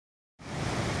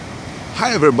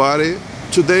Hi everybody,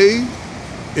 today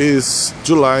is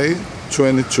July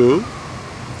 22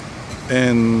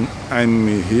 and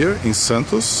I'm here in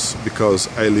Santos because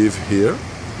I live here,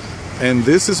 and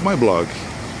this is my blog.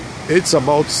 It's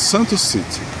about Santos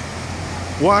City.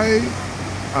 Why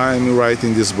I'm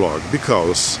writing this blog?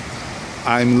 Because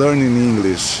I'm learning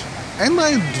English and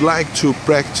I'd like to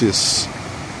practice.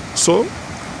 So,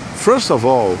 first of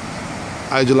all,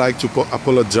 I'd like to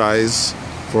apologize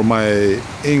for my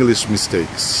English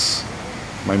mistakes,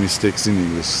 my mistakes in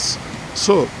English.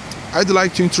 So, I'd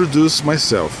like to introduce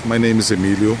myself. My name is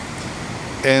Emilio,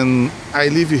 and I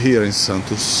live here in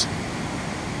Santos.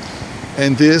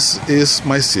 And this is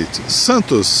my city.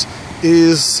 Santos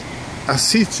is a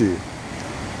city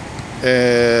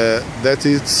that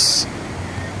it's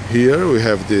here. We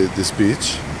have this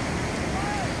beach,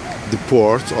 the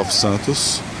port of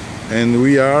Santos, and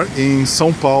we are in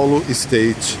São Paulo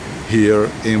state here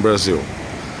in Brazil.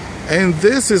 And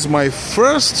this is my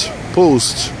first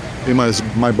post in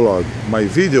my blog, my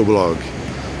video blog,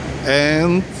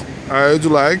 and I'd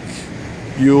like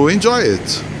you enjoy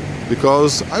it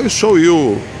because I will show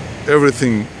you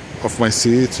everything of my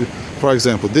city. For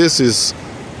example, this is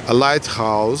a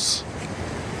lighthouse,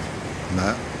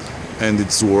 and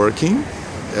it's working,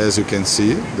 as you can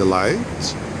see, the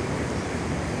light.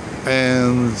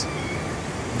 And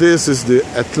this is the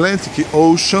Atlantic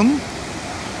Ocean.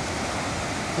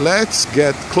 Let's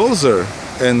get closer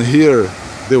and hear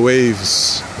the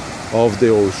waves of the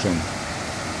ocean.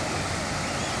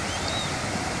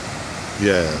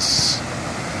 Yes,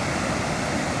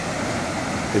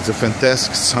 it's a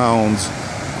fantastic sound,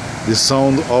 the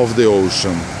sound of the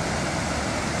ocean.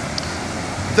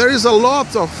 There is a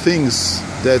lot of things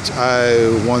that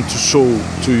I want to show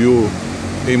to you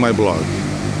in my blog,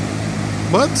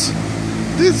 but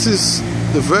this is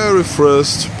the very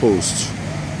first post,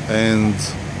 and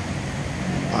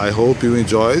I hope you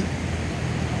enjoyed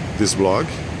this blog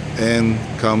and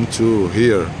come to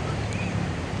hear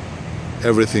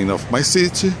everything of my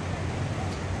city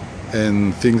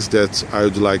and things that I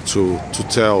would like to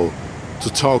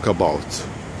talk about.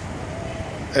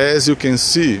 As you can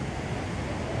see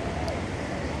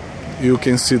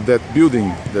that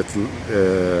building that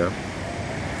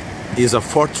is a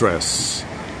fortress.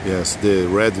 Yes, the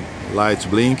red light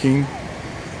blinking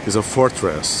is a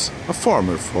fortress, a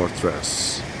former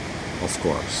fortress, of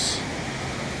course.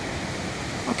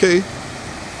 Okay,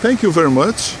 thank you very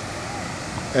much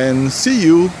and see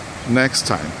you next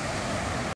time.